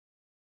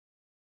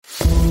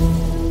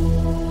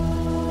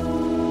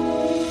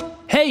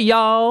Hey,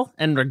 y'all,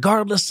 and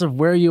regardless of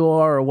where you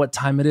are or what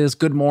time it is,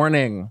 good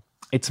morning.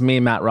 It's me,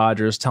 Matt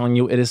Rogers, telling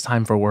you it is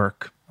time for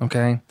work,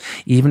 okay?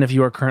 Even if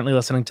you are currently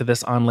listening to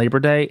this on Labor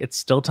Day, it's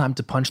still time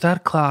to punch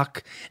that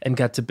clock and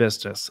get to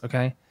business,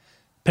 okay?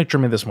 Picture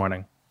me this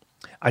morning.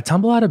 I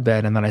tumble out of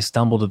bed and then I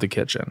stumble to the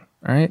kitchen,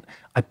 all right?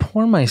 I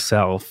pour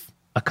myself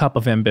a cup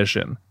of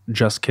ambition.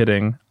 Just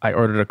kidding. I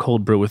ordered a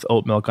cold brew with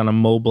oat milk on a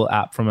mobile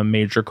app from a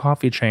major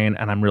coffee chain,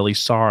 and I'm really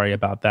sorry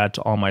about that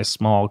to all my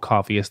small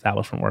coffee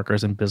establishment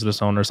workers and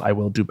business owners. I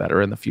will do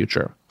better in the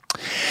future.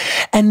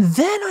 And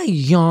then I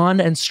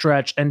yawned and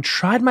stretched and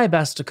tried my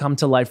best to come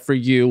to life for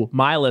you,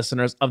 my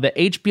listeners of the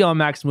HBO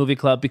Max Movie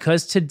Club,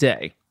 because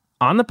today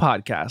on the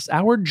podcast,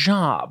 our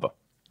job,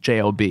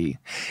 J-O-B,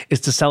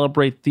 is to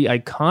celebrate the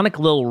iconic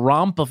little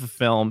romp of a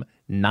film,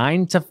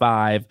 9 to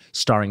 5,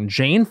 starring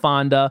Jane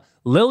Fonda,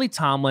 Lily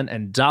Tomlin,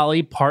 and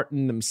Dolly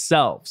Parton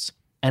themselves.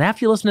 And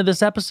after you listen to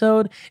this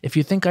episode, if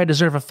you think I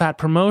deserve a fat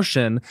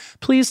promotion,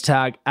 please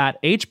tag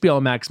at HBO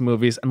Max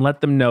Movies and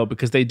let them know,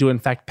 because they do in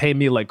fact pay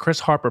me like Chris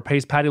Harper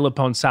pays Patti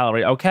LuPone's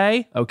salary,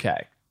 okay?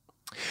 Okay.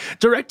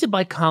 Directed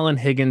by Colin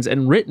Higgins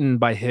and written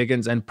by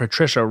Higgins and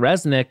Patricia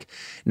Resnick,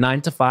 9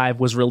 to 5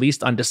 was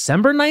released on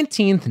December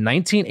 19th,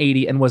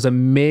 1980, and was a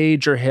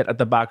major hit at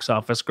the box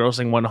office,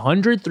 grossing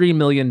 $103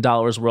 million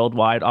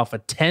worldwide off a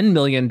 $10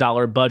 million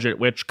budget,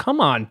 which, come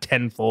on,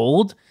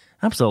 tenfold.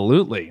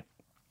 Absolutely.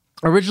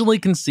 Originally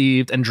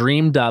conceived and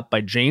dreamed up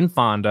by Jane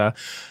Fonda,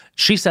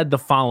 she said the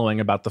following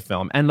about the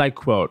film, and I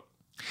quote,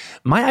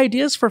 "My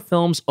ideas for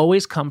films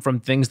always come from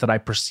things that I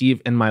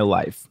perceive in my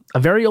life. A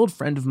very old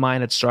friend of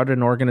mine had started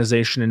an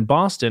organization in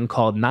Boston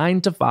called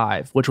 9 to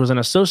 5, which was an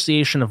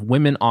association of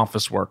women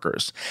office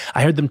workers.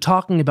 I heard them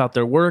talking about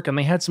their work, and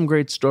they had some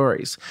great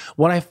stories.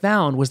 What I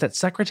found was that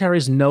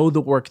secretaries know the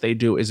work they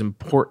do is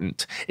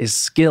important, is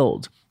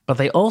skilled, but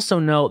they also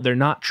know they're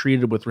not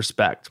treated with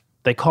respect.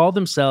 They call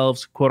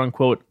themselves, quote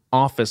unquote,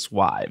 office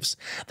wives.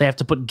 They have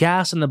to put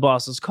gas in the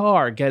boss's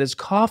car, get his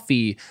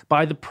coffee,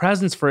 buy the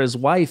presents for his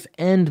wife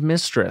and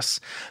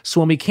mistress.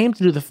 So when we came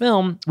to do the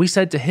film, we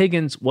said to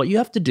Higgins, what you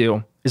have to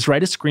do is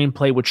write a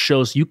screenplay which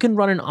shows you can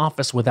run an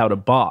office without a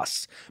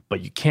boss,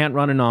 but you can't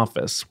run an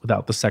office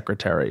without the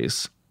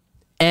secretaries."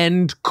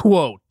 End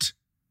quote.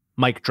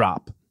 Mic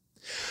drop.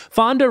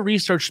 Fonda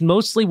researched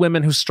mostly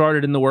women who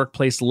started in the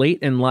workplace late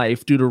in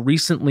life due to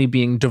recently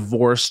being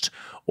divorced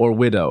or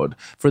widowed.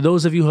 For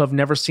those of you who have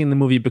never seen the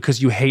movie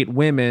because you hate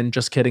women,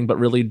 just kidding, but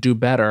really do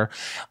better.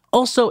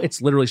 Also,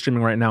 it's literally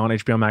streaming right now on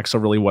HBO Max, so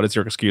really, what is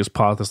your excuse?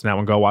 Pause this now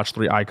and go watch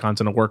 3 icons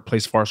in a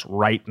workplace farce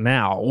right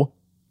now.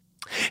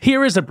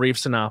 Here is a brief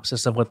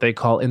synopsis of what they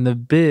call in the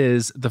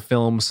biz the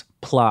film's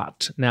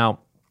plot. Now,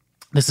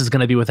 this is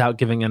going to be without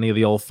giving any of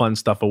the old fun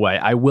stuff away.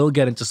 I will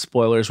get into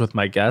spoilers with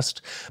my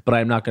guest, but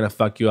I'm not going to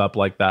fuck you up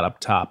like that up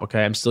top,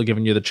 okay? I'm still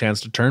giving you the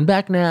chance to turn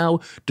back now,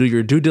 do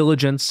your due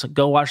diligence,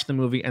 go watch the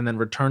movie, and then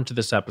return to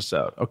this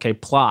episode. Okay,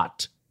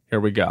 plot.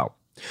 Here we go.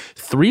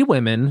 3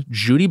 women,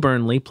 Judy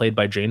Burnley, played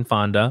by Jane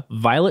Fonda,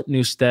 Violet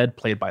Newstead,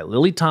 played by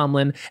Lily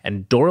Tomlin,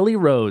 and Dorley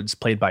Rhodes,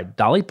 played by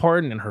Dolly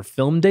Parton in her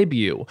film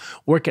debut,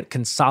 work at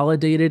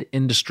Consolidated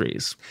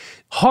Industries.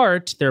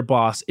 Hart, their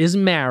boss, is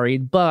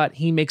married, but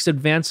he makes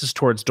advances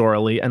towards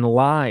Dorley and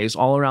lies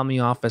all around the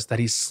office that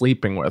he's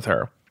sleeping with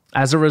her.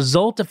 As a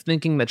result of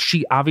thinking that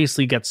she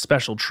obviously gets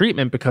special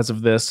treatment because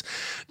of this,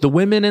 the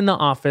women in the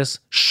office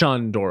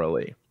shun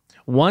Dorley.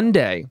 One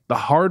day, the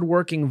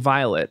hardworking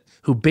Violet,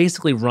 who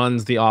basically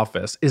runs the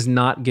office, is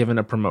not given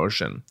a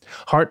promotion.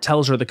 Hart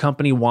tells her the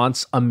company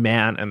wants a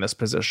man in this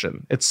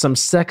position. It's some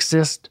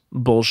sexist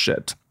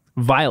bullshit.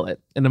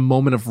 Violet, in a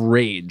moment of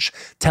rage,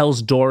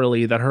 tells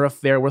Dorley that her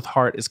affair with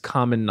Hart is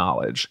common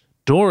knowledge.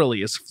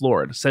 Dorley is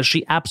floored, says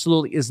she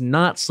absolutely is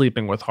not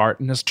sleeping with Hart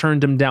and has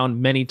turned him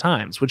down many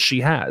times, which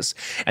she has.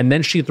 And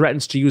then she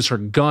threatens to use her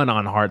gun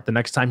on Hart the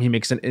next time he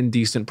makes an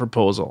indecent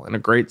proposal, in a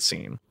great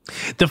scene.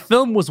 The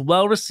film was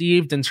well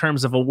received in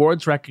terms of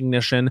awards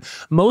recognition,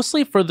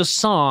 mostly for the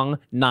song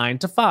 9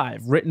 to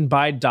 5, written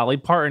by Dolly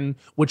Parton,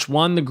 which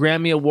won the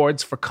Grammy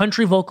Awards for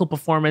Country Vocal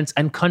Performance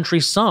and Country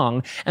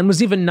Song, and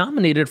was even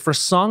nominated for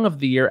Song of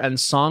the Year and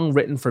Song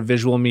Written for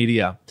Visual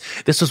Media.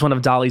 This was one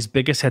of Dolly's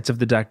biggest hits of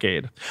the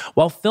decade.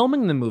 While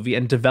filming the movie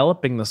and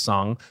developing the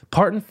song,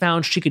 Parton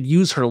found she could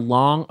use her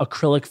long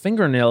acrylic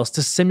fingernails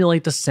to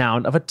simulate the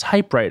sound of a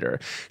typewriter.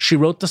 She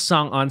wrote the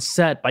song on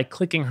set by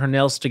clicking her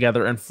nails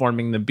together and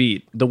forming the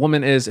beat. The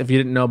woman is, if you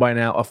didn't know by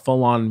now, a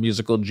full-on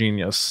musical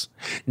genius.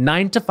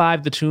 9 to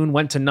 5, the tune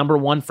went to number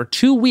 1 for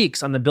 2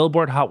 weeks on the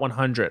Billboard Hot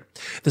 100.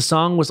 The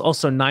song was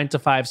also 9 to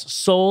 5's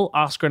sole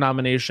Oscar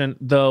nomination,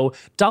 though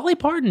Dolly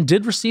Parton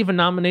did receive a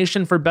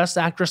nomination for Best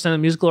Actress in a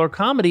Musical or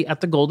Comedy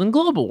at the Golden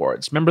Globe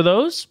Awards. Remember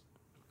those?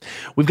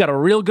 We've got a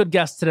real good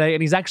guest today,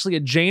 and he's actually a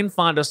Jane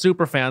Fonda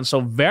superfan, so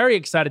very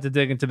excited to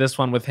dig into this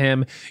one with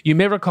him. You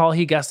may recall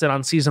he guested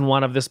on season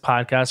 1 of this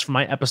podcast for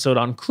my episode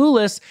on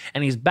Clueless,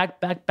 and he's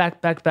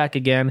back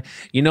again.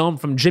 You know him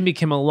from Jimmy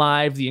Kimmel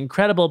Live, the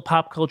incredible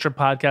pop culture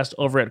podcast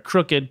over at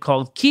Crooked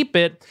called Keep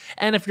It,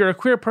 and if you're a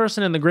queer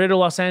person in the greater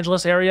Los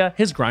Angeles area,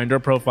 his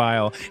Grindr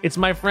profile. It's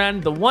my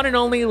friend, the one and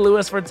only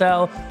Louis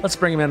Virtel. Let's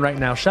bring him in right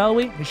now, shall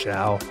we? We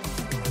shall.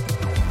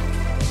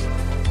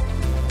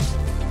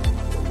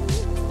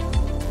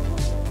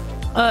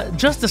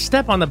 Just a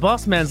step on the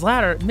boss man's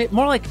ladder,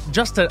 more like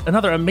just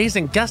another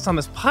amazing guest on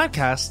this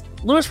podcast,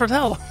 Louis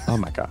Virtel. Oh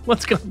my God.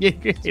 What's going on? You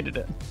hated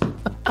it.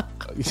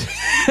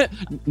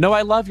 No,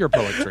 I love your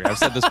poetry. I've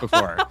said this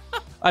before.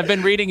 I've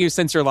been reading you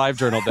since your live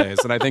journal days,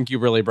 and I think you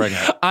really bring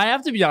it. I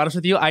have to be honest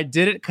with you. I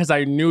did it because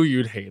I knew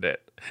you'd hate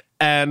it.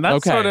 And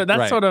that's sort of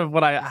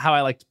how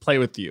I like to play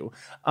with you.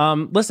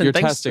 Listen, you're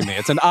testing me.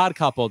 It's an odd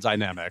couple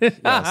dynamic.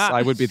 Yes,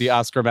 I would be the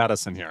Oscar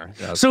Madison here.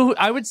 Yes. So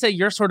I would say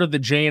you're sort of the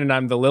Jane and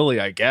I'm the Lily,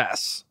 I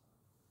guess.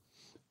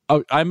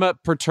 Oh, I'm a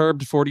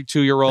perturbed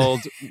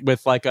 42-year-old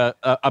with like a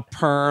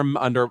perm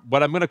under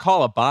what I'm going to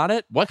call a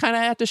bonnet. What kind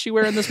of hat does she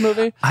wear in this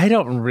movie? I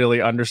don't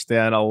really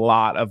understand a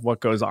lot of what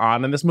goes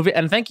on in this movie.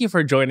 And thank you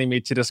for joining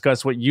me to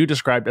discuss what you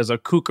described as a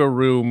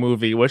kookaroo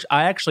movie, which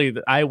I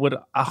would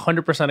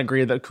 100%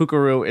 agree that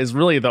kookaroo is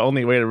really the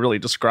only way to really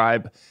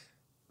describe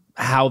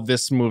how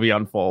this movie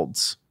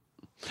unfolds.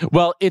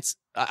 Well,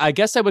 I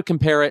guess I would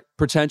compare it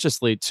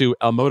pretentiously to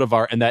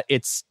Almodovar in that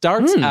it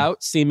starts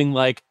out seeming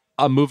like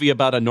a movie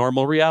about a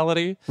normal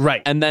reality.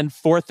 Right. And then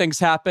 4 things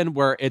happen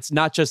where it's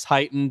not just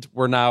heightened,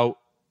 we're now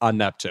on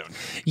Neptune.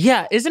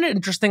 Yeah, isn't it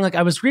interesting? Like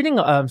I was reading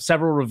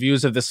several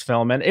reviews of this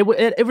film, and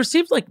it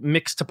received like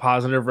mixed to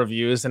positive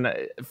reviews, and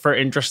for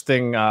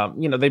interesting,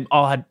 they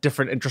all had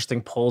different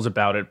interesting polls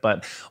about it.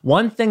 But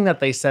one thing that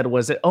they said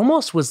was it's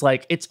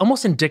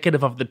almost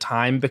indicative of the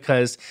time,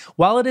 because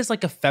while it is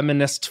like a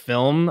feminist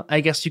film,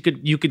 I guess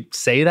you could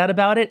say that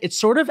about it. It's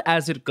sort of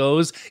as it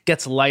goes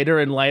gets lighter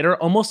and lighter,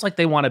 almost like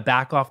they want to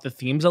back off the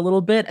themes a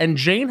little bit. And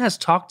Jane has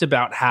talked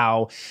about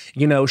how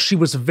she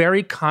was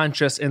very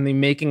conscious in the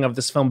making of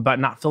this film about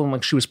not feeling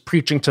like she was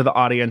preaching to the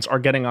audience or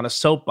getting on a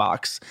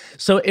soapbox.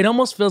 So it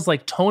almost feels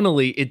like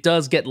tonally it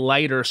does get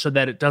lighter so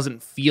that it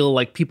doesn't feel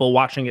like people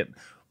watching it,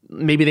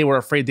 maybe they were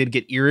afraid they'd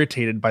get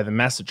irritated by the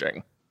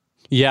messaging.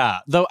 Yeah,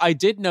 though I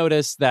did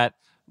notice that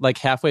like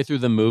halfway through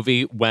the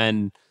movie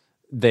when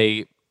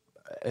they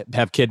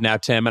have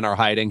kidnapped him and are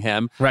hiding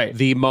him, right,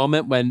 the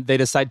moment when they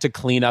decide to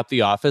clean up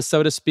the office,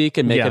 so to speak,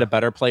 and make it a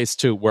better place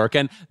to work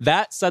in,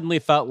 that suddenly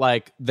felt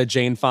like the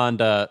Jane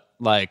Fonda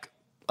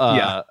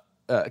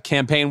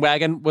campaign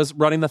wagon was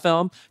running the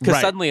film,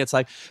 because suddenly it's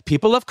like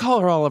people of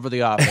color all over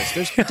the office.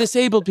 There's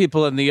disabled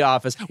people in the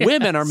office. Yes.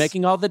 Women are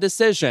making all the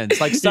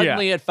decisions. Like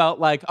suddenly it felt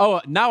like,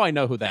 oh, now I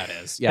know who that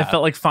is. Yeah, it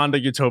felt like Fonda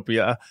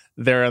Utopia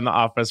there in the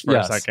office for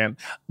a second.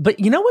 But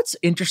you know what's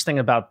interesting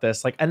about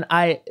this? Like, and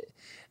I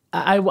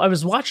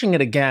was watching it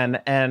again,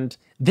 and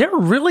there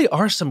really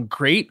are some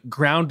great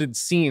grounded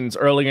scenes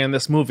early in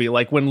this movie.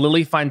 Like when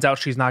Lily finds out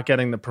she's not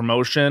getting the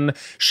promotion,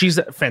 she's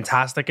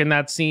fantastic in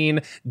that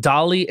scene.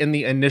 Dolly in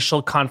the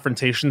initial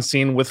confrontation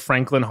scene with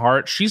Franklin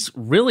Hart, she's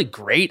really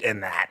great in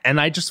that. And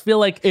I just feel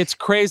like it's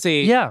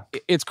crazy. Yeah.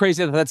 It's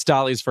crazy that that's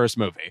Dolly's first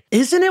movie.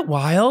 Isn't it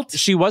wild?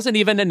 She wasn't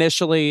even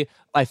initially,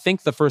 I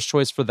think, the first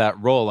choice for that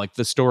role. Like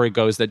the story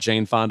goes that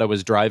Jane Fonda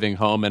was driving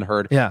home and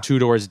heard Two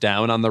Doors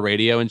Down on the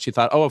radio, and she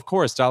thought, oh, of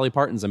course, Dolly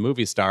Parton's a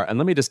movie star. And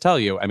let me just tell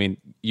you, I mean,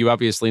 you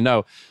obviously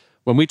know,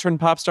 when we turn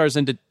pop stars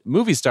into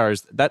movie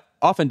stars, that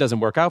often doesn't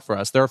work out for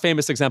us. There are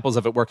famous examples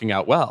of it working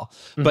out well.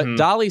 Mm-hmm. But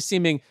Dolly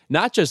seeming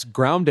not just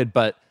grounded,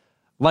 but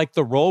like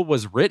the role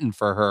was written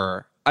for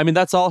her. I mean,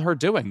 that's all her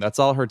doing. That's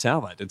all her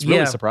talent. It's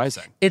really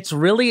surprising. It's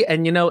really,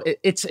 and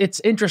it's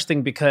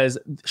interesting because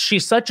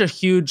she's such a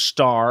huge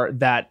star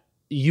that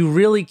you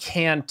really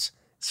can't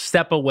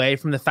step away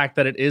from the fact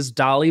that it is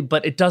Dolly,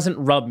 but it doesn't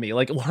rub me.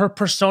 Like her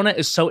persona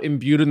is so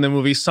imbued in the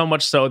movie, so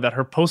much so that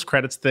her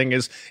post-credits thing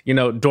is,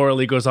 Dora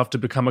Lee goes off to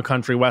become a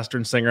country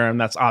western singer, and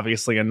that's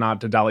obviously a nod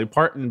to Dolly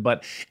Parton,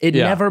 but it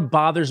never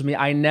bothers me.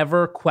 I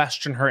never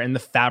question her in the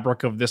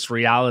fabric of this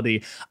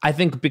reality. I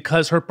think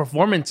because her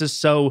performance is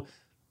so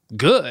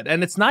good,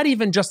 and it's not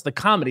even just the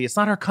comedy. It's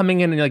not her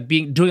coming in and like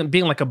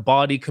being like a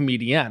bawdy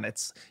comedian.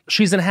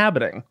 She's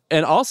inhabiting.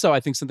 And also, I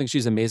think something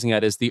she's amazing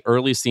at is the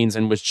early scenes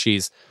in which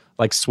she's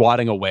like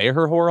swatting away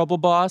her horrible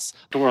boss.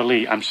 Dora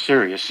Lee, I'm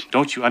serious.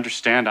 Don't you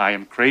understand? I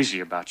am crazy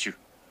about you.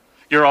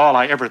 You're all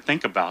I ever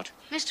think about.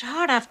 Mr.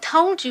 Hart, I've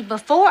told you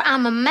before,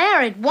 I'm a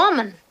married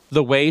woman.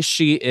 The way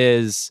she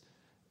is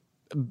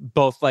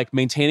both like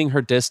maintaining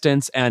her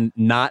distance and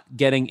not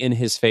getting in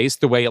his face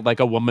the way like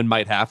a woman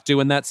might have to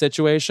in that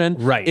situation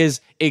is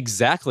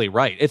exactly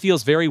right. It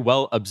feels very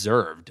well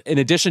observed, in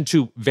addition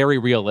to very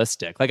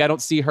realistic. Like I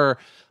don't see her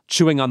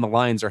chewing on the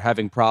lines or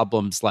having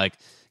problems like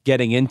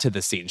getting into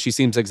the scene. She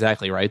seems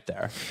exactly right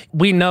there.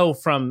 We know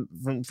from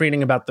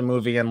reading about the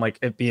movie and like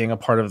it being a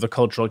part of the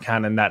cultural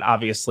canon that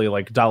obviously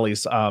like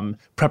Dolly's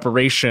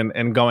preparation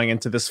and going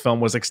into this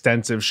film was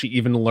extensive. She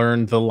even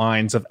learned the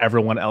lines of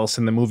everyone else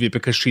in the movie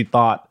because she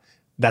thought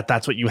that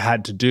that's what you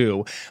had to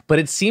do. But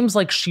it seems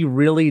like she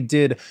really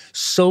did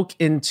soak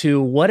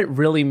into what it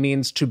really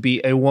means to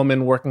be a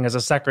woman working as a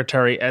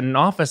secretary in an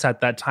office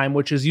at that time,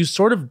 which is you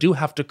sort of do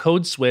have to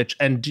code switch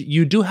and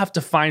you do have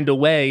to find a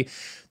way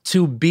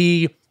to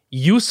be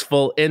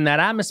useful in that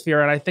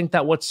atmosphere. And I think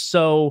that what's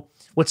so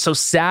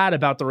sad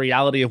about the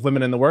reality of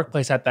women in the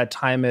workplace at that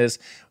time is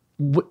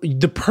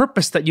the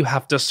purpose that you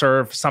have to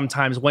serve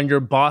sometimes when your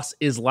boss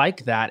is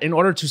like that. In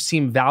order to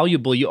seem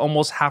valuable, you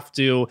almost have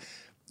to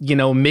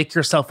make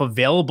yourself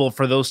available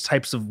for those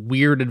types of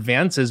weird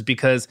advances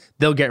because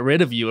they'll get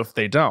rid of you if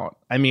they don't.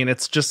 I mean,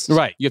 it's just...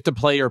 Right. You have to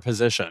play your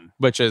position,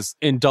 which is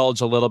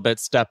indulge a little bit,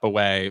 step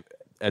away,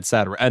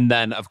 etc. And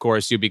then, of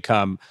course, you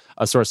become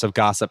a source of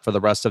gossip for the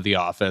rest of the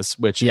office,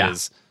 which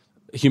is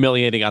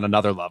humiliating on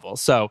another level.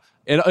 So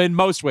in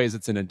most ways,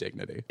 it's an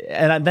indignity.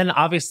 And then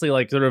obviously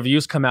like the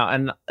reviews come out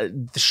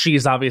and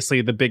she's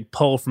obviously the big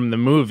pull from the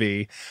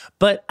movie.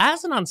 But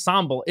as an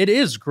ensemble, it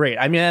is great.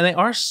 I mean, and they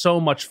are so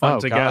much fun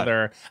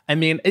together. God. I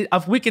mean,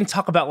 if we can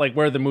talk about like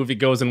where the movie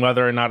goes and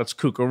whether or not it's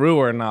kookaroo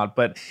or not,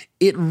 but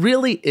it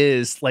really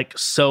is like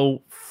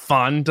so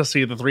fun to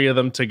see the three of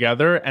them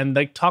together. And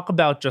they talk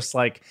about just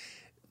like,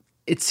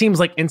 it seems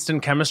like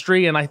instant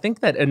chemistry. And I think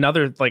that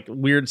another like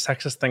weird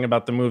sexist thing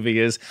about the movie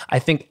is I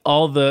think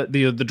all the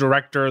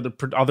director, the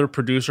other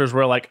producers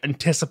were like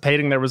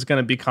anticipating there was going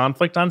to be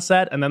conflict on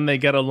set. And then they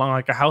get along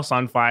like a house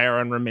on fire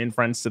and remain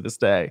friends to this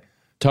day.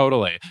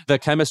 Totally. The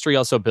chemistry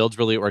also builds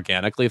really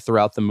organically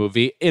throughout the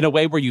movie in a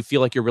way where you feel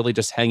like you're really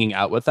just hanging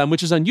out with them,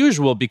 which is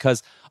unusual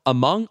because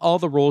among all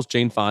the roles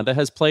Jane Fonda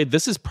has played,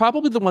 this is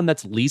probably the one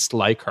that's least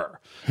like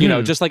her. You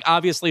know, just like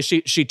obviously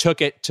she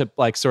took it to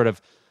like sort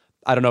of,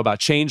 I don't know about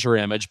change her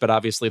image, but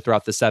obviously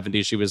throughout the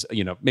 70s, she was,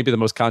 maybe the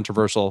most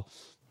controversial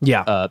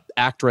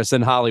actress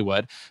in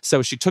Hollywood.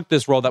 So she took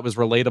this role that was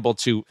relatable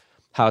to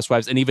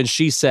housewives. And even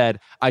she said,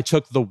 I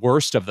took the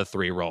worst of the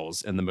three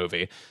roles in the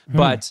movie.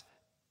 But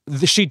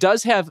she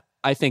does have,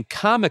 I think,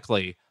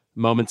 comically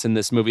moments in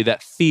this movie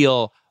that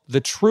feel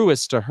the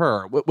truest to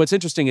her. What's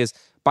interesting is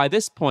by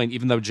this point,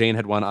 even though Jane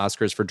had won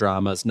Oscars for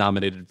dramas,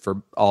 nominated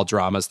for all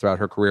dramas throughout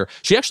her career,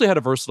 she actually had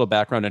a versatile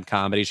background in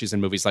comedy. She's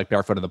in movies like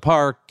Barefoot in the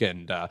Park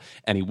and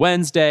Any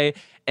Wednesday.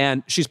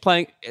 And she's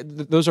playing,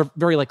 those are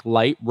very like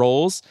light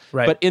roles.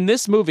 Right. But in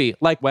this movie,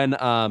 like when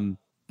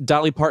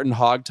Dolly Parton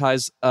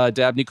hogties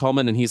Dabney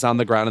Coleman and he's on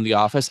the ground in the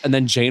office, and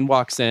then Jane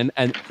walks in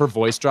and her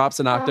voice drops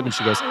an octave and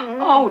she goes,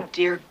 "Oh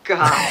dear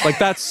God!" Like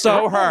that's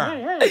so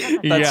her.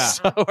 That's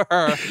so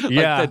her.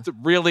 Yeah, like, that's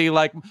really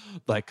like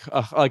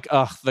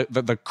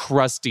the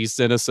crusty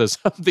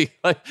cynicism.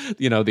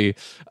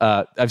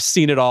 I've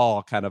seen it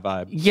all kind of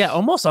vibe. Yeah,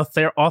 almost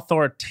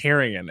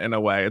authoritarian in a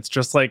way. It's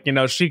just like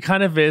she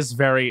kind of is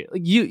very.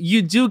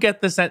 You do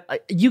get the sense.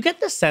 You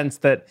get the sense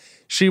that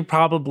she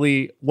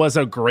probably was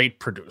a great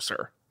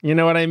producer. You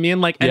know what I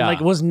mean? Like, and like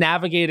was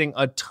navigating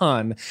a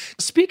ton.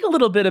 Speak a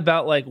little bit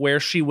about like where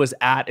she was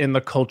at in the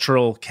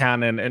cultural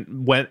canon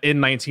and when in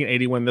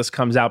 1980 when this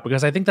comes out,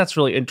 because I think that's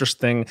really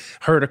interesting,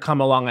 her to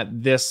come along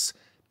at this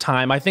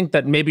time. I think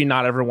that maybe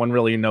not everyone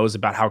really knows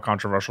about how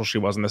controversial she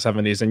was in the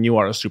 70s, and you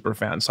are a super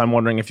fan. So I'm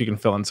wondering if you can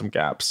fill in some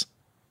gaps.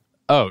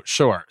 Oh,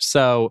 sure.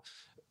 So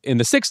in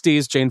the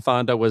 60s, Jane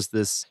Fonda was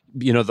this,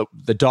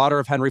 the daughter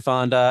of Henry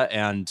Fonda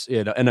and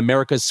an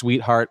America's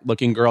sweetheart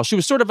looking girl. She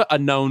was sort of a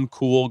known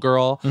cool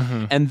girl.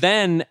 Mm-hmm. And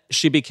then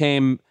she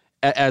became,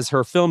 as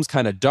her films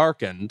kind of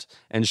darkened,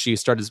 and she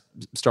started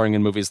starring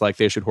in movies like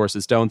They Shoot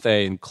Horses, Don't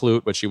They? And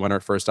Clute, which she won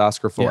her first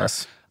Oscar for.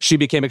 Yes. She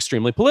became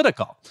extremely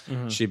political.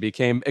 Mm-hmm. She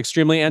became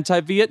extremely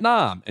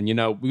anti-Vietnam. And,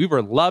 we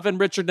were loving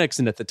Richard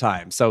Nixon at the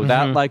time. So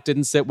that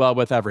didn't sit well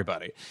with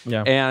everybody.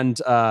 Yeah. And,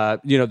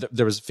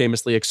 there was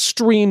famously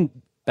extreme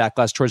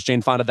backlash towards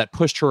Jane Fonda that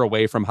pushed her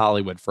away from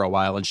Hollywood for a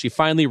while. And she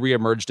finally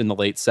reemerged in the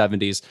late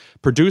 70s,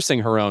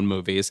 producing her own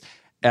movies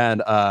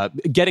and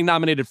getting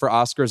nominated for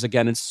Oscars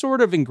again and sort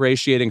of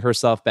ingratiating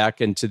herself back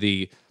into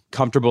the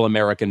comfortable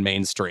American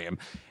mainstream.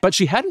 But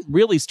she hadn't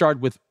really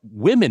starred with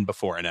women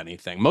before in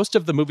anything. Most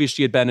of the movies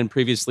she had been in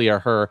previously are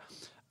her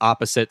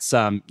opposite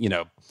some,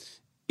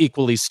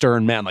 equally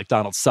stern men like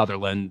Donald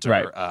Sutherland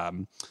or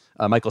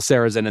Michael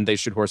Sarrazin and They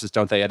Shoot Horses,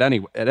 Don't They? At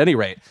any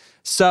rate.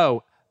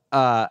 So,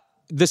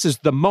 this is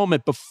the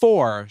moment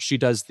before she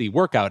does the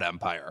Workout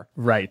Empire.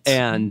 Right.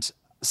 And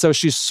so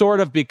she's sort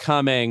of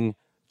becoming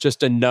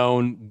just a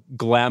known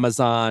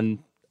glamazon,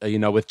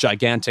 with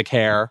gigantic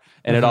hair.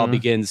 And it all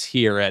begins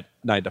here at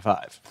 9 to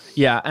 5.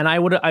 Yeah, and I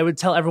would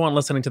tell everyone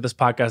listening to this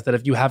podcast that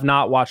if you have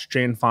not watched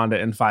Jane Fonda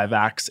in 5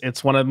 acts,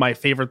 it's one of my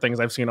favorite things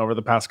I've seen over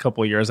the past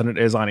couple of years, and it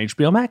is on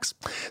HBO Max.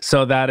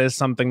 So that is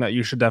something that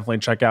you should definitely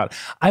check out.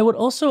 I would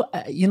also,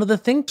 the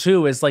thing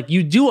too is like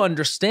you do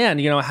understand,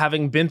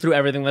 having been through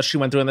everything that she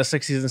went through in the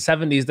 60s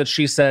and 70s, that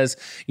she says,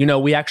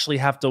 we actually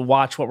have to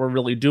watch what we're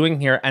really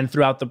doing here. And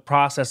throughout the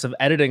process of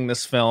editing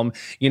this film,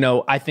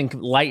 I think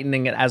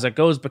lightening it as it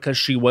goes, because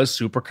she was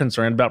super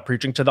concerned about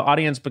preaching to the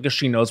audience, because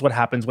she knows what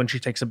happens when she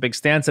takes a big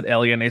stance. It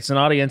alienates an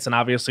audience, and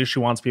obviously she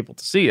wants people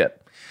to see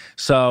it.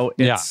 So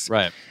it's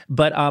right.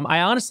 But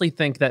I honestly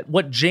think that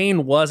what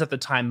Jane was at the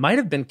time might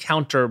have been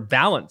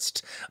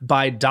counterbalanced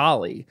by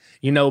Dolly,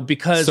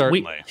 because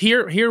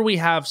here we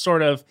have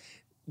sort of,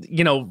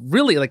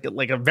 really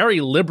like a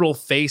very liberal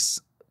face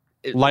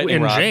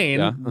lightning rod. Jane,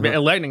 yeah.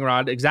 Lightning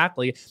rod,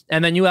 exactly.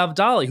 And then you have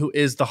Dolly, who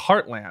is the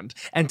heartland.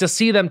 And to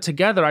see them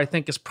together, I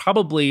think, is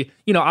probably,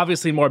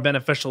 obviously more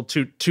beneficial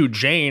to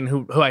Jane,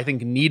 who I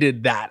think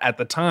needed that at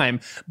the time.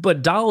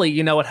 But Dolly,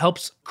 it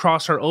helps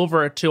cross her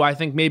over to, I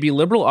think, maybe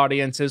liberal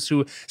audiences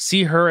who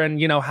see her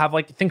and, have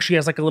think she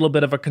has a little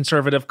bit of a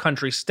conservative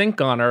country stink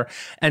on her.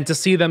 And to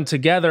see them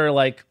together,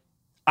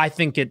 I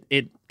think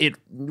it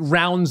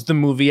rounds the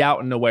movie out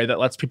in a way that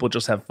lets people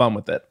just have fun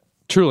with it.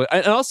 Truly.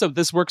 And also,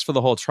 this works for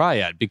the whole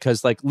triad,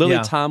 because Lily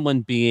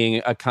Tomlin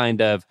being a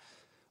kind of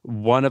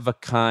one of a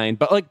kind,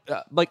 but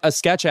like a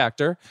sketch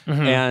actor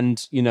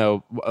and, a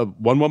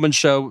one-woman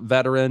show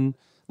veteran,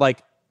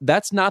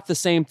 that's not the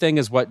same thing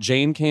as what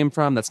Jane came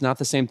from. That's not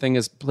the same thing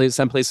as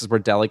some places where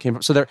Dolly came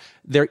from. So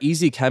their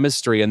easy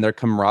chemistry and their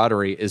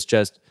camaraderie is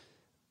just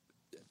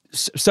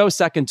so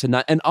second to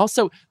none. And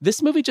also,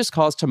 this movie just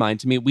calls to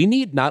mind to me, we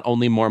need not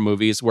only more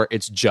movies where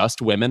it's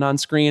just women on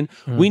screen,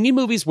 we need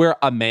movies where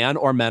a man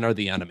or men are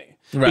the enemy.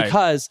 Right.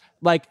 Because,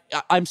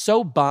 I'm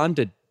so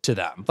bonded to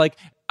them.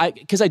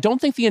 Because I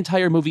don't think the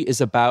entire movie is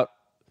about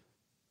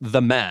the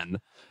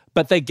men,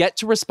 but they get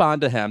to respond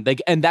to him,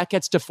 and that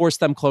gets to force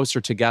them closer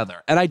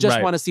together. And I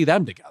just want to see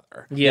them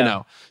together,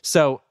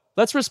 So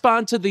let's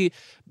respond to the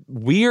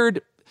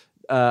weird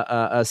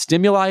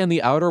stimuli in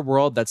the outer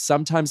world that's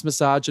sometimes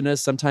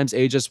misogynist, sometimes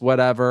ageist,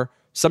 whatever.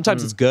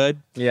 Sometimes it's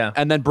good. Yeah.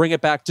 And then bring it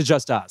back to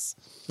just us.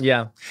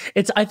 Yeah.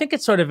 I think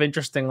it's sort of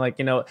interesting.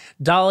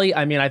 Dolly,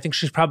 I think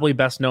she's probably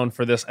best known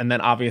for this. And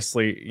then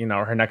obviously,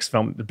 her next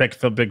film, the big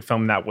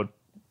film that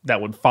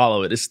would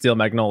follow it is Steel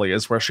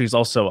Magnolias, where she's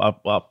also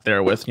up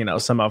there with,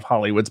 some of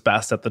Hollywood's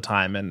best at the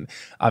time, and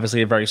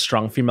obviously a very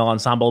strong female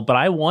ensemble. But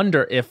I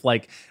wonder if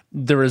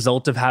the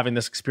result of having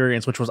this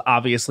experience, which was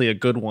obviously a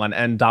good one,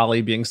 and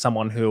Dolly being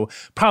someone who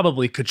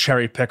probably could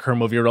cherry pick her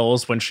movie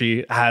roles when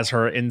she has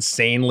her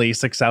insanely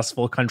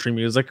successful country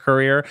music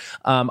career.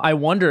 I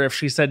wonder if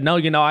she said, no,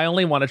 I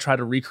only want to try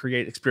to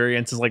recreate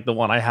experiences like the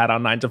one I had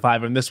on 9 to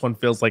 5. And this one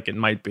feels like it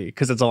might be,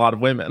 because it's a lot of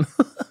women.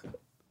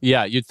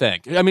 Yeah, you'd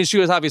think. She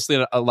was obviously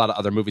in a lot of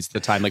other movies at the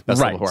time, like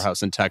Best Little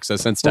Whorehouse in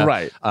Texas and stuff.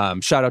 Right.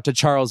 Shout out to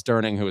Charles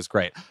Durning, who was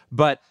great.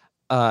 But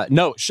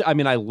no,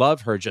 I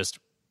love her just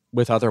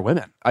with other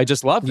women. I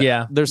just love that.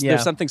 Yeah. There's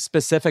something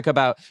specific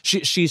about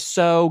she's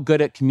so good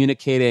at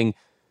communicating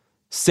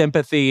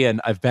sympathy,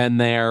 and I've been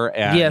there.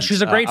 And,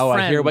 she's a great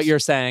friend. I hear what you're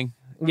saying.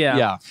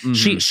 Yeah.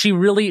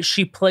 Mm-hmm.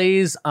 She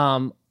plays.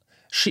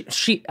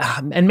 She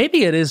and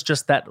maybe it is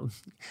just that,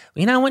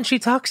 when she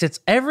talks,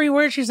 it's every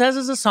word she says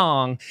is a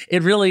song.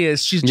 It really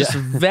is. She's just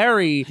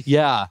very,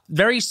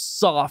 very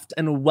soft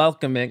and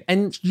welcoming.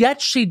 And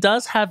yet she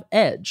does have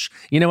edge.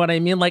 You know what I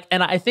mean?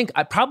 And I think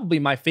probably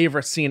my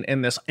favorite scene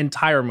in this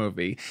entire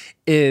movie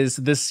is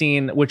the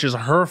scene, which is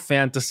her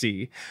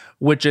fantasy,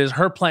 which is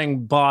her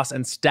playing boss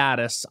and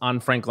status on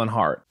Franklin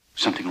Hart.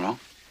 Something wrong?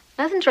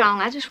 Nothing's wrong.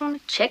 I just want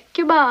to check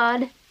your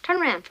bod.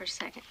 Turn around for a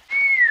second.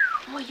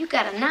 Boy, you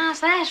got a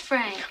nice ass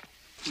frame.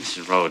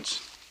 Mrs.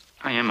 Rhodes,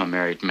 I am a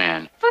married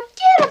man.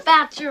 Forget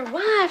about your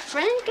wife,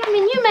 Frank.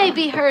 You may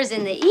be hers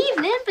in the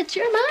evening, but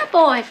you're my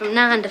boy from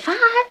 9 to 5.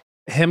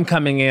 Him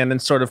coming in and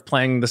sort of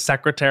playing the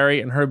secretary,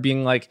 and her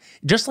being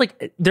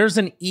there's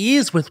an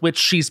ease with which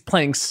she's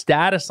playing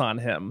status on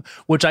him,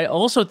 which I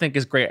also think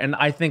is great. And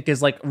I think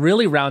is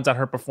really rounds out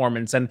her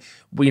performance. And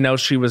we know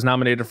she was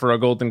nominated for a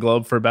Golden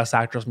Globe for Best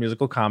Actress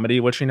Musical Comedy,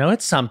 which,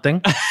 it's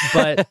something,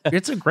 but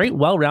it's a great,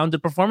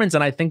 well-rounded performance.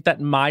 And I think that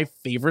my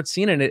favorite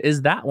scene in it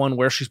is that one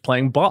where she's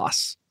playing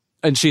boss.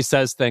 And she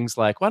says things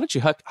like, why don't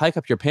you hike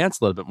up your pants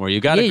a little bit more? You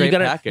got a great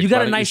package. You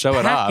got a nice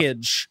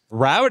package.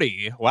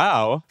 Rowdy.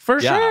 Wow. For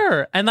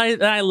sure. And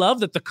I love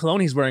that the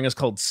cologne he's wearing is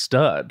called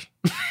Stud.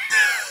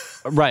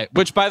 Right.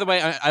 Which, by the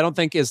way, I don't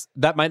think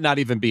that might not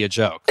even be a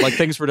joke.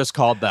 Things were just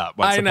called that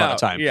once upon a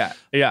time. Yeah.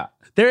 Yeah.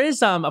 There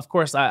is, of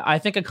course, I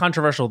think a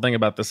controversial thing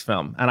about this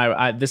film, and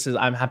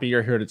I'm happy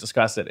you're here to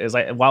discuss it. Is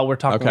while we're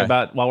talking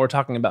about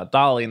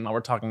Dolly and while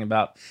we're talking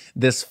about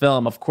this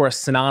film, of course,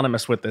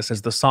 synonymous with this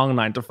is the song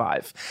 9 to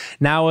 5.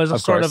 Now, as a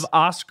sort of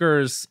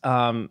Oscars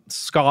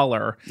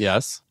scholar,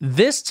 yes,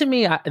 this to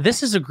me,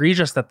 this is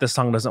egregious that this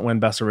song doesn't win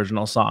Best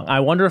Original Song.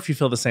 I wonder if you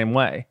feel the same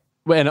way.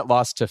 And it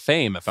lost to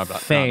Fame, if I'm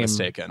not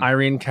mistaken.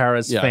 Irene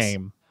Cara's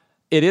Fame.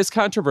 It is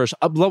controversial.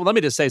 Let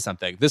me just say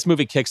something. This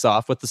movie kicks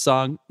off with the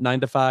song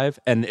 9 to 5,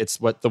 and it's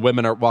what the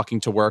women are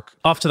walking to work.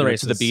 Off to the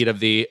races. To the beat of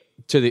the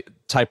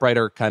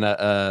typewriter kind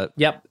of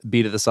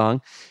beat of the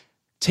song.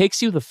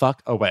 Takes you the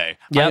fuck away.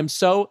 Yep. I am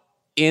so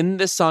in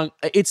this song.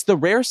 It's the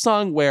rare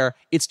song where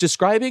it's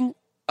describing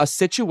a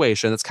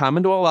situation that's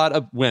common to a lot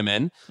of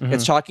women. Mm-hmm.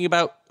 It's talking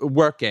about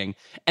working,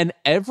 and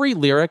every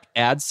lyric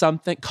adds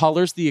something,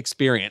 colors the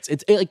experience.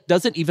 It like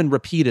doesn't even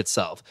repeat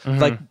itself. Mm-hmm.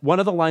 Like one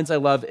of the lines I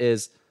love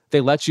is, "They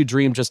let you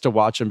dream just to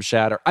watch them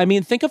shatter." I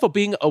mean, think of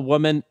being a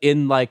woman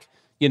in like,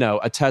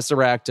 a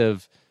tesseract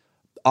of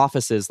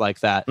offices like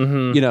that.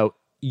 Mm-hmm.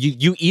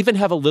 You even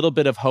have a little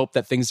bit of hope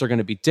that things are going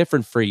to be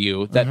different for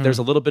you, that there's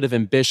a little bit of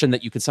ambition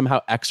that you can somehow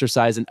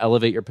exercise and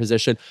elevate your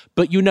position.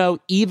 But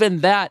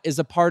even that is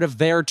a part of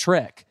their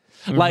trick.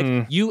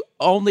 Like, you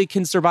only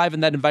can survive in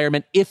that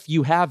environment if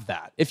you have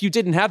that. If you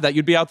didn't have that,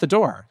 you'd be out the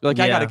door. Like,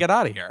 I got to get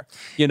out of here,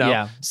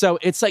 Yeah. So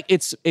it's like,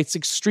 it's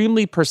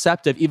extremely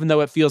perceptive, even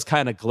though it feels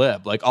kind of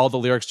glib. Like, all the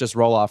lyrics just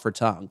roll off her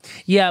tongue.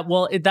 Yeah,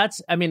 well,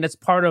 it's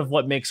part of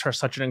what makes her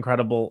such an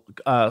incredible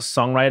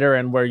songwriter,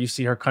 and where you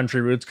see her country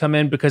roots come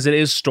in, because it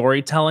is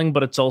storytelling,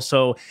 but it's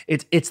also,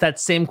 it's that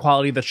same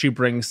quality that she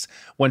brings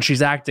when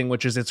she's acting,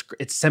 which is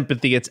it's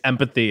sympathy, it's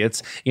empathy.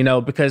 It's,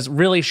 because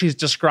really she's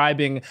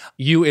describing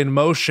you in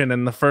motion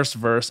in the first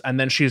verse, and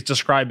then she's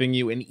describing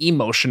you in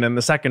emotion in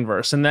the second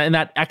verse. And in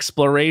that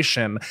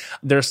exploration,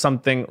 there's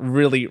something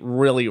really,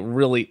 really,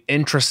 really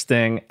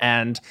interesting.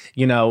 And,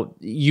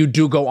 you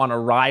do go on a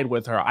ride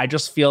with her. I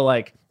just feel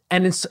like,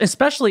 and it's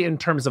especially in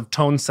terms of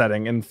tone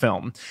setting in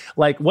film,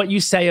 like what you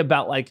say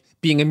about like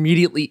being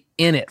immediately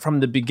in it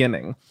from the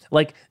beginning,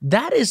 like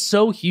that is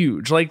so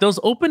huge. Like those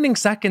opening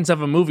seconds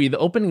of a movie, the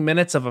opening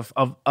minutes of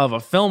a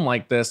film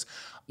like this,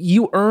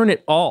 you earn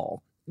it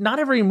all. Not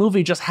every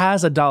movie just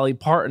has a Dolly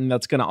Parton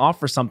that's going to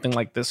offer something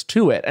like this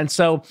to it. And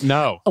so,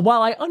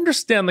 while I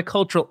understand the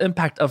cultural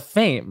impact of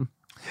Fame,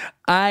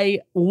 I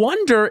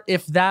wonder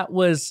if that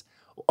was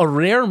a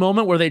rare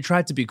moment where they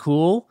tried to be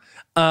cool.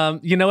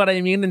 You know what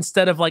I mean?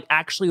 Instead of like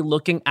actually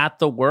looking at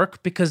the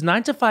work, because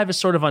 9 to 5 is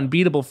sort of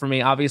unbeatable for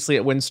me. Obviously,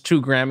 it wins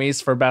 2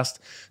 Grammys for Best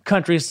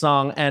Country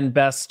Song and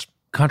Best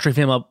Country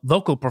Female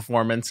Vocal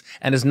Performance,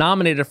 and is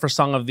nominated for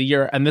Song of the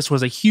Year. And this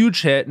was a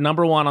huge hit,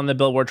 #1 on the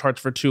Billboard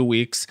charts for 2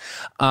 weeks,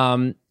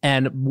 and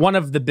one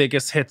of the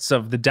biggest hits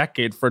of the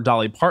decade for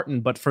Dolly Parton.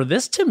 But for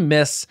this to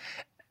miss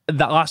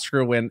the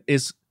Oscar win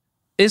is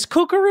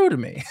kookaroo to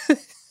me.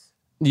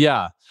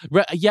 Yeah.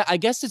 I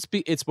guess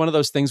it's one of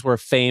those things where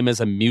Fame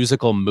is a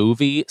musical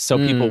movie, so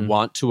people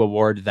want to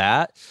award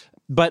that.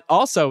 But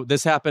also,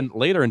 this happened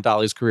later in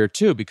Dolly's career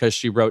too, because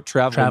she wrote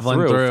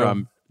Traveling Through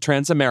from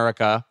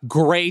Transamerica.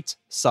 Great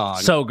song.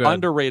 So good.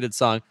 Underrated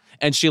song.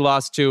 And she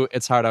lost to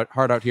It's Hard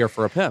Out Here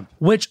for a Pimp.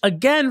 Which,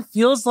 again,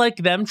 feels like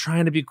them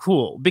trying to be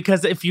cool.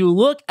 Because if you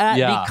look at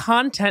the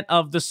content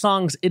of the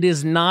songs, it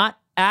is not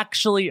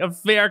actually a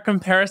fair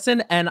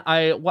comparison. And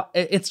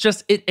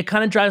it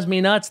kind of drives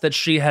me nuts that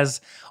she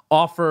has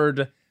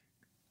offered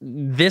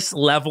this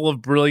level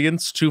of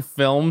brilliance to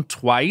film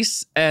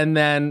twice and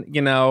then,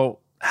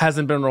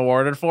 hasn't been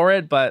rewarded for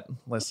it. But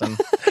listen,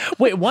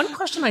 wait, one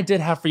question I did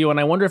have for you,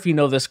 and I wonder if you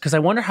know this, because I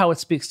wonder how it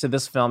speaks to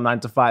this film, 9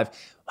 to 5.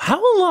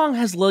 How long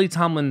has Lily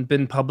Tomlin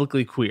been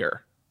publicly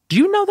queer? Do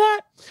you know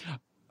that?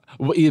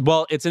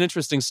 Well, it's an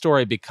interesting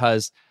story,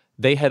 because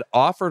they had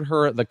offered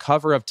her the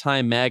cover of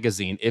Time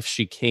magazine if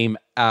she came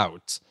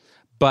out.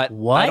 But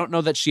I don't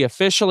know that she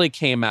officially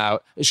came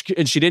out,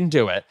 and she didn't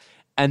do it.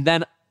 And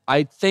then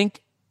I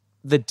think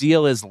the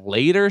deal is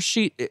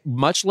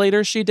much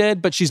later she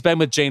did, but she's been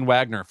with Jane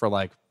Wagner for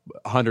like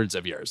hundreds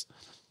of years.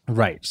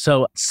 Right.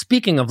 So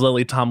speaking of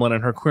Lily Tomlin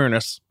and her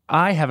queerness,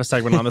 I have a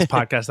segment on this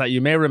podcast that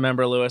you may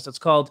remember, Louis. It's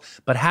called,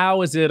 But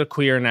How Is It a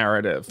Queer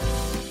Narrative?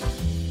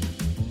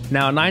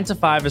 Now, 9 to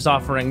 5 is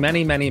offering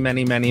many, many,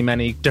 many, many,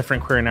 many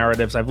different queer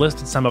narratives. I've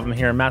listed some of them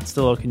here. Matt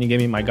Stillo, can you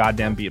give me my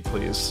goddamn beat,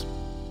 please?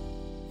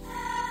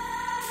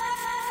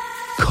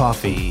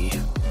 Coffee.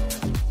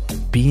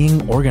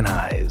 Being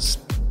organized.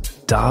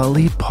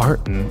 Dolly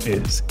Parton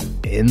is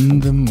in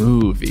the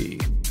movie.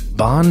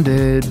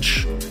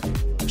 Bondage.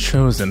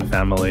 Chosen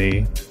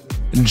Family.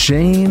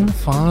 Jane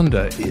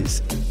Fonda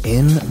is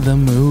in the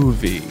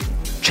movie.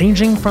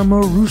 Changing from a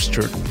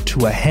rooster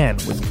to a hen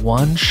with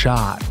one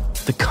shot.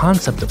 The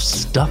concept of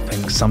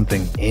stuffing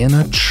something in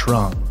a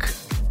trunk.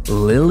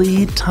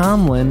 Lily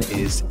Tomlin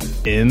is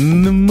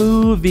in the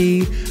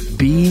movie.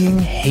 Being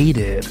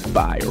hated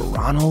by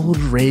Ronald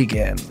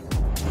Reagan.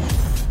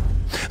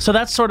 So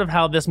that's sort of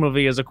how this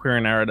movie is a queer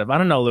narrative. I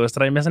don't know, Louis,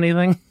 did I miss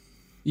anything?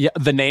 Yeah,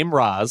 the name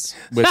Roz,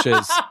 which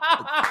is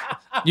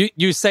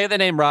you say the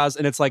name Roz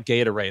and it's like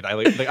Gatorade.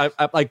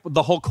 I like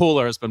the whole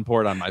cooler has been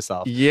poured on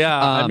myself. Yeah,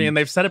 I mean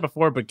they've said it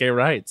before, but gay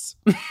rights.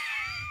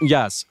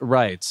 Yes,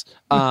 right.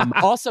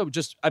 Also,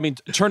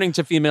 turning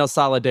to female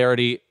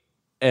solidarity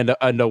and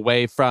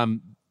away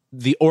from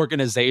the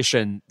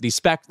organization, the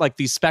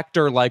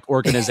Spectre-like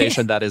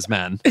organization that is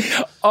men.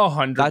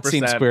 100%. That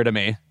seems queer to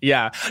me.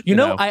 Yeah.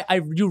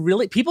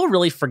 People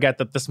really forget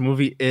that this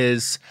movie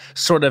is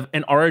sort of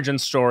an origin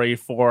story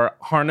for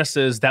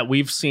harnesses that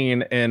we've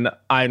seen in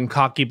I'm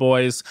Cocky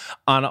Boys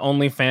on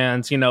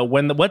OnlyFans. You know,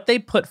 what they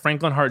put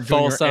Franklin Hart Jr.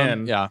 Folsom,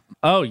 in. yeah.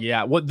 Oh,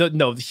 yeah.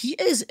 He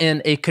is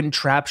in a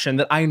contraption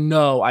that I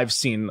know I've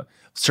seen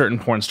certain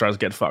porn stars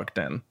get fucked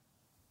in.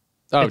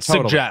 Oh, it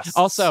totally. Suggests.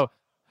 Also,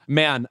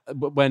 man,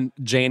 when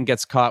Jane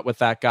gets caught with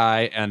that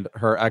guy and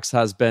her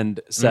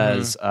ex-husband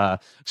says...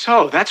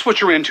 So, that's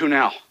what you're into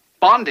now.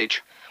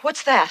 Bondage.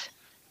 What's that?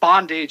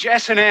 Bondage,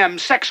 S&M,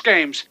 sex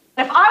games.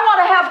 If I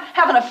want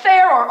to have an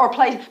affair or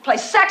play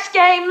sex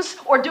games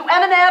or do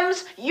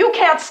M&Ms, you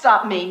can't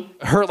stop me.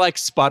 Her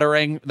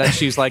sputtering that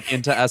she's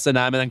into S&M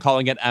and then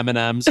calling it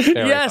M&Ms.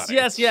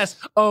 Yes.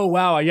 Oh,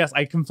 wow. Yes,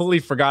 I completely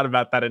forgot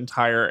about that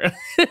entire...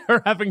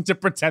 her having to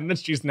pretend that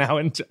she's now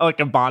into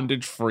a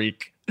bondage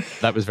freak.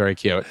 That was very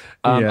cute.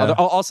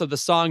 Also, the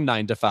song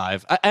 9 to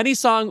 5. Any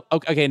song,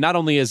 okay, not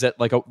only is it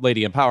a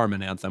lady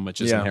empowerment anthem,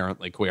 which is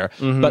inherently queer,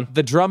 but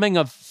the drumming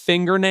of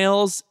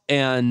fingernails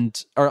or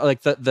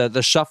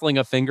the shuffling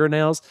of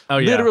fingernails,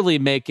 literally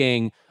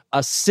making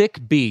a sick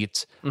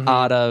beat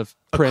out of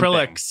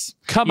acrylics.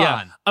 Come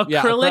on.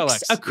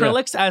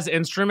 Acrylics as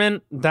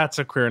instrument, that's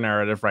a queer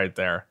narrative right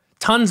there.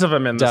 Tons of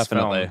them in this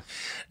film.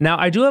 Now,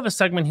 I do have a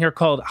segment here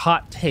called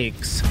Hot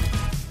Takes,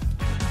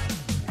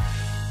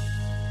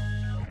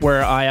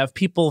 where I have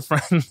people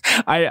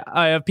I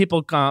have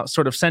people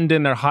sort of send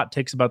in their hot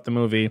takes about the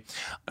movie.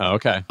 Oh,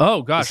 okay.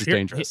 Oh gosh, this is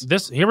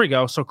dangerous. Here we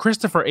go. So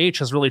Christopher H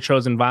has really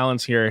chosen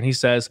violence here, and he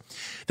says,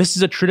 "This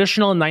is a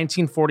traditional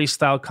 1940s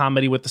style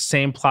comedy with the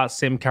same plot,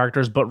 same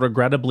characters, but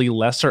regrettably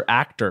lesser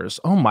actors."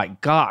 Oh my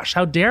gosh,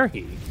 how dare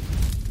he?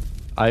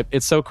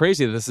 It's so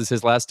crazy that this is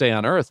his last day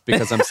on Earth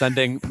because I'm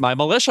sending my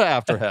militia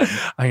after him.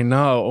 I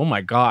know. Oh my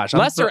gosh.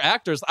 Lesser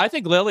actors. I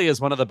think Lily is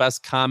one of the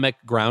best comic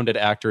grounded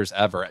actors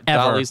ever.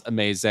 Dolly's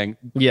amazing.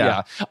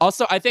 Yeah.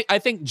 Also, I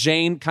think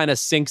Jane kind of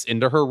sinks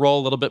into her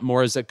role a little bit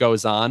more as it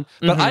goes on.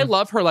 But I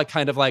love her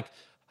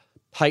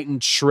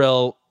heightened,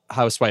 shrill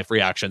housewife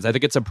reactions. I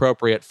think it's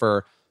appropriate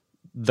for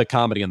the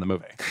comedy in the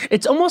movie.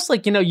 It's almost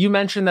you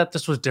mentioned that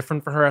this was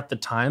different for her at the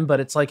time, but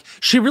it's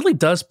she really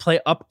does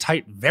play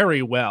uptight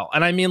very well.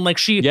 And I mean,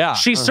 she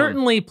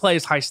certainly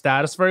plays high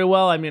status very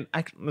well. I mean,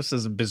 this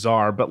is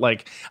bizarre, but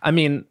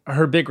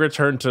her big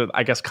return to,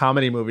 I guess,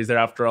 comedy movies there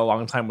after a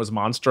long time was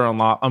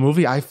Monster-in-Law, a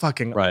movie I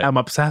fucking am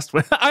obsessed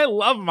with. I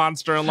love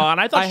Monster-in-Law,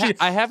 and I thought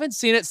I haven't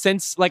seen it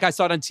since I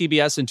saw it on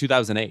TBS in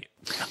 2008.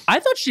 I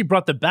thought she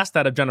brought the best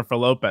out of Jennifer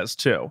Lopez,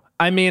 too.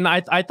 I mean,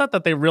 I thought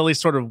that they really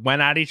sort of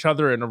went at each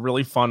other in a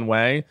really fun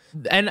way.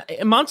 And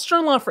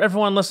Monster-in-Law, for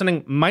everyone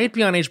listening, might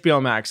be on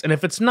HBO Max. And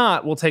if it's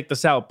not, we'll take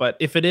this out. But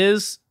if it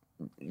is,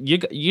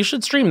 you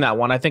should stream that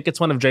one. I think it's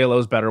one of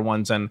J-Lo's better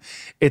ones. And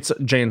it's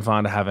Jane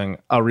Fonda having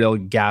a real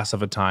gas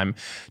of a time.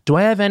 Do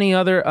I have any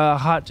other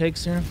hot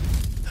takes here?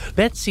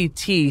 Betsy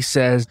T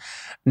says,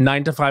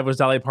 9 to 5 was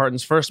Dolly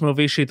Parton's first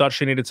movie. She thought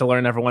she needed to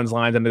learn everyone's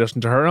lines in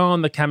addition to her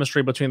own. The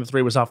chemistry between the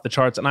three was off the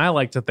charts, and I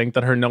like to think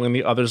that her knowing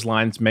the others'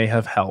 lines may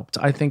have helped.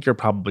 I think you're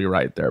probably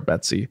right there,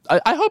 Betsy.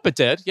 I hope it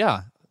did,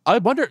 yeah. I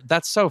wonder,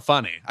 that's so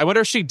funny. I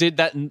wonder if she did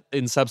that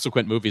in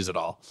subsequent movies at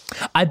all.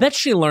 I bet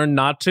she learned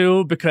not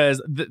to,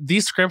 because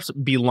these scripts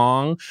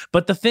belong.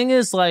 But the thing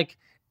is,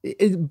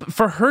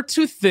 for her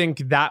to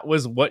think that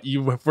was what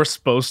you were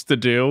supposed to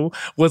do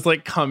was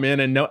come in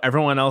and know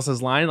everyone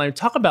else's line.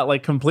 Talk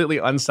about completely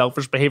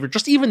unselfish behavior.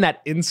 Just even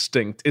that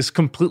instinct is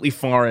completely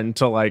foreign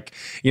to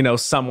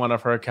someone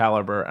of her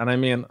caliber. And I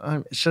mean,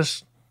 it's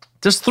just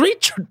there's three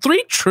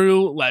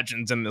true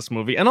legends in this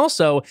movie. And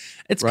also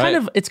it's kind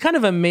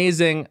of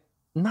amazing.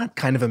 Not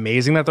kind of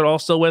amazing that they're all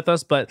still with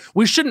us, but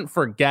we shouldn't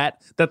forget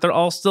that they're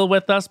all still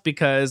with us,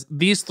 because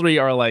these three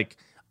are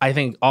I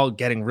think all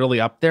getting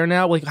really up there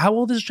now. How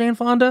old is Jane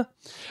Fonda?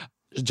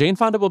 Jane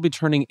Fonda will be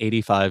turning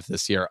 85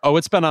 this year. Oh,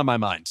 it's been on my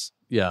mind.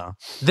 Yeah.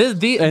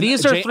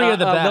 These are three of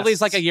the best.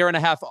 Lily's a year and a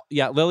half.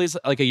 Yeah, Lily's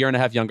a year and a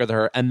half younger than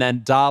her. And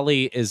then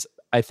Dolly is,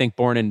 I think,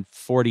 born in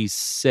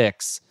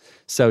 46.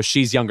 So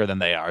she's younger than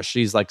they are.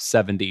 She's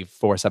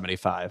 74,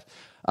 75.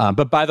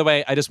 But by the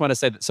way, I just want to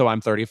say that, so I'm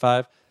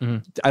 35.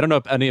 I don't know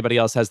if anybody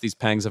else has these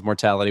pangs of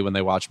mortality when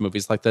they watch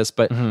movies like this,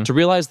 but to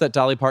realize that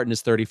Dolly Parton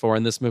is 34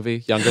 in this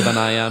movie, younger than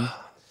I am,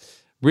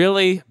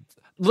 really,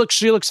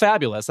 she looks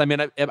fabulous. I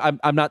mean,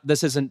 I'm not,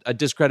 this isn't a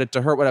discredit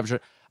to her, whatever.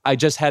 I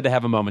just had to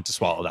have a moment to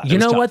swallow that. You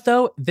know what,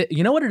 though?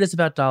 You know what it is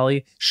about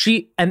Dolly?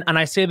 She, and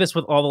I say this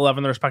with all the love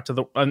and the respect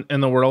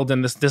in the world,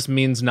 and this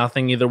means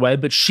nothing either way,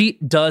 but she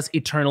does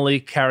eternally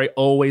carry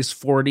always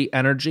 40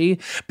 energy,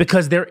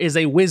 because there is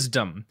a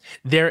wisdom.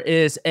 There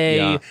is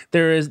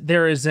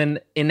there is an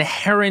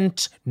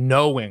inherent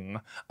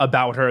knowing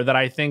about her that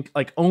I think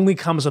only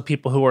comes with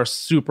people who are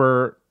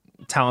super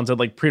talented,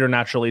 like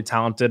preternaturally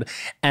talented.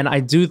 And I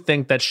do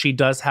think that she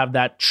does have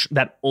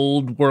that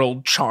old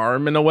world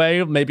charm in a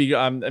way. Maybe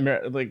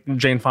like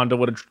Jane Fonda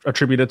would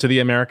attribute it to the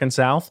American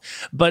South,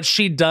 but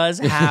she does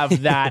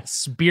have that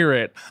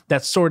spirit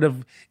that sort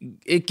of,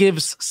 it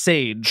gives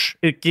sage,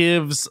 it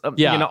gives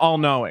all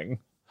knowing.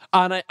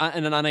 On a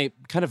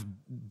kind of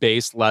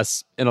base,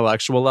 less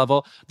intellectual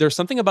level, there's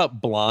something about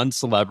blonde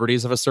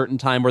celebrities of a certain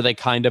time where they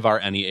kind of are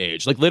any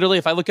age. Like literally,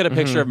 if I look at a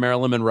picture of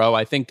Marilyn Monroe,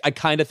 I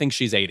kind of think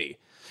she's 80.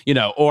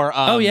 Or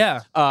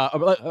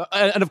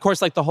and of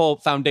course, like the whole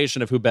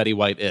foundation of who Betty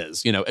White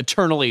is,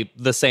 eternally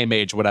the same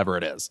age, whatever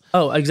it is.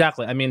 Oh,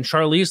 exactly. I mean,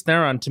 Charlize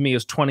Theron to me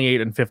is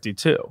 28 and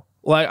 52.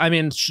 Like, I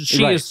mean,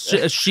 she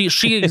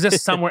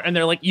exists somewhere, and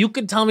they're like, you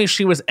could tell me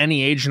she was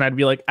any age, and I'd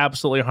be like,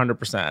 absolutely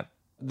 100%.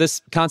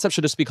 This concept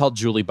should just be called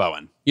Julie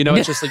Bowen.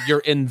 It's just like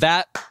you're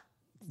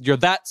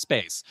that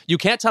space. You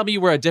can't tell me you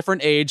were a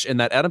different age in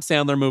that Adam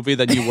Sandler movie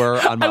than you were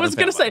on Modern Family. I was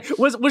going to say,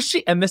 was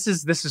she, and this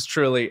is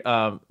truly,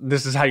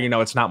 this is how you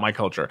know it's not my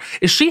culture.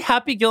 Is she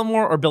Happy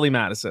Gilmore or Billy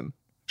Madison?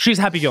 She's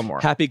Happy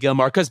Gilmore. Happy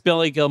Gilmore, because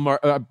Billy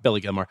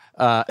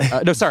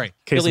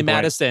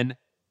Madison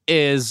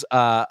is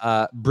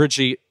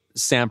Bridget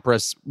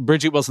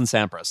Wilson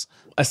Sampras.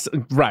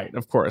 Right,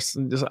 of course.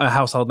 Just a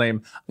household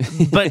name.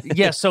 But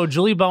yeah, so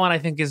Julie Bowen, I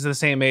think, is the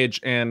same age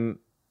in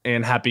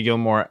Happy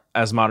Gilmore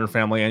as Modern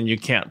Family, and you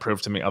can't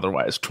prove to me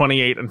otherwise.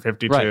 28 and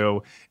 52.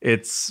 Right.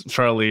 It's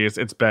Charlize,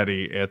 it's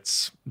Betty,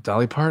 it's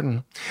Dolly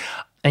Parton.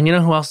 And you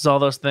know who else is all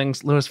those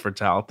things? Louis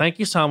Virtel. Thank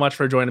you so much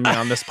for joining me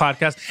on this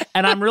podcast.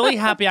 And I'm really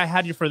happy I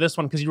had you for this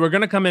one, because you were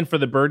going to come in for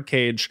the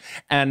Birdcage.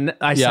 And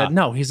I said,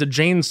 no, he's a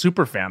Jane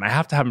super fan. I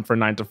have to have him for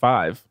 9 to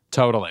 5.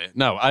 Totally.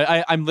 No,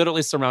 I'm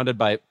literally surrounded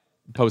by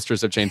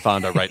posters of Jane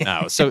Fonda right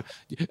now. So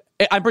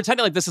I'm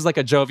pretending like this is like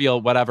a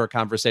jovial whatever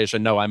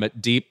conversation. No, I'm a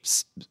deep,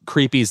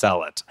 creepy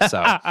zealot.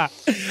 So,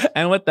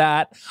 and with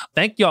that,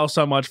 thank you all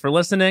so much for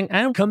listening,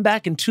 and come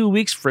back in 2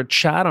 weeks for a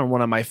chat on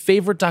one of my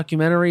favorite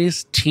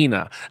documentaries,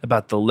 Tina,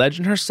 about the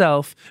legend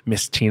herself,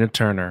 Miss Tina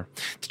Turner.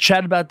 To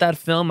chat about that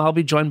film, I'll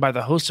be joined by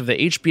the host of the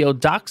HBO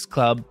Docs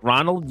Club,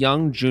 Ronald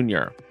Young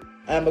Jr.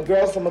 I'm a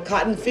girl from a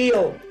cotton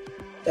field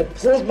that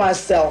pulls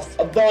myself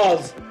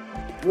above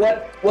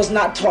what was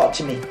not taught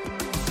to me.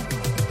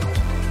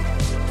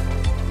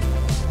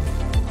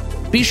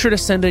 Be sure to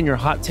send in your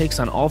hot takes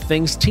on all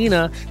things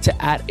Tina to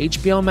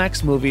 @HBO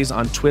Max Movies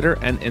on Twitter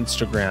and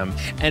Instagram.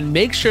 And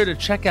make sure to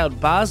check out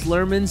Baz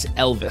Luhrmann's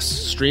Elvis,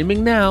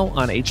 streaming now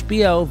on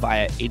HBO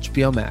via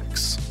HBO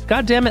Max.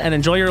 God damn it, and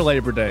enjoy your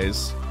Labor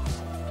Days.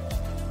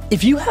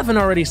 If you haven't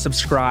already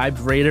subscribed,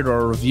 rated,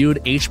 or reviewed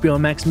HBO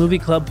Max Movie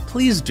Club,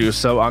 please do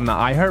so on the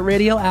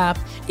iHeartRadio app,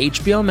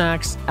 HBO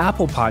Max,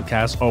 Apple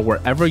Podcasts, or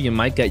wherever you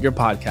might get your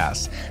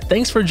podcasts.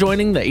 Thanks for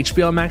joining the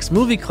HBO Max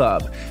Movie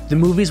Club. The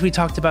movies we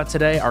talked about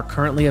today are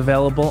currently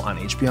available on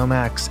HBO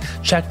Max.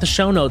 Check the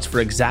show notes for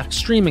exact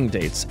streaming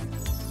dates.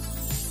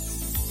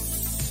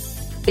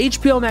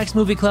 HBO Max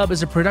Movie Club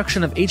is a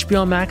production of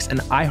HBO Max and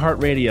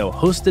iHeartRadio,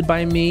 hosted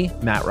by me,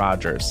 Matt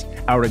Rogers.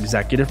 Our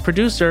executive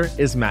producer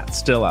is Matt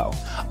Stillo.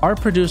 Our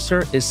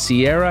producer is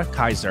Sierra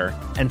Kaiser,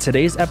 and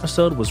today's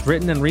episode was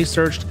written and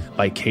researched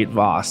by Kate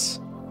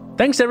Voss.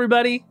 Thanks,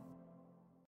 everybody!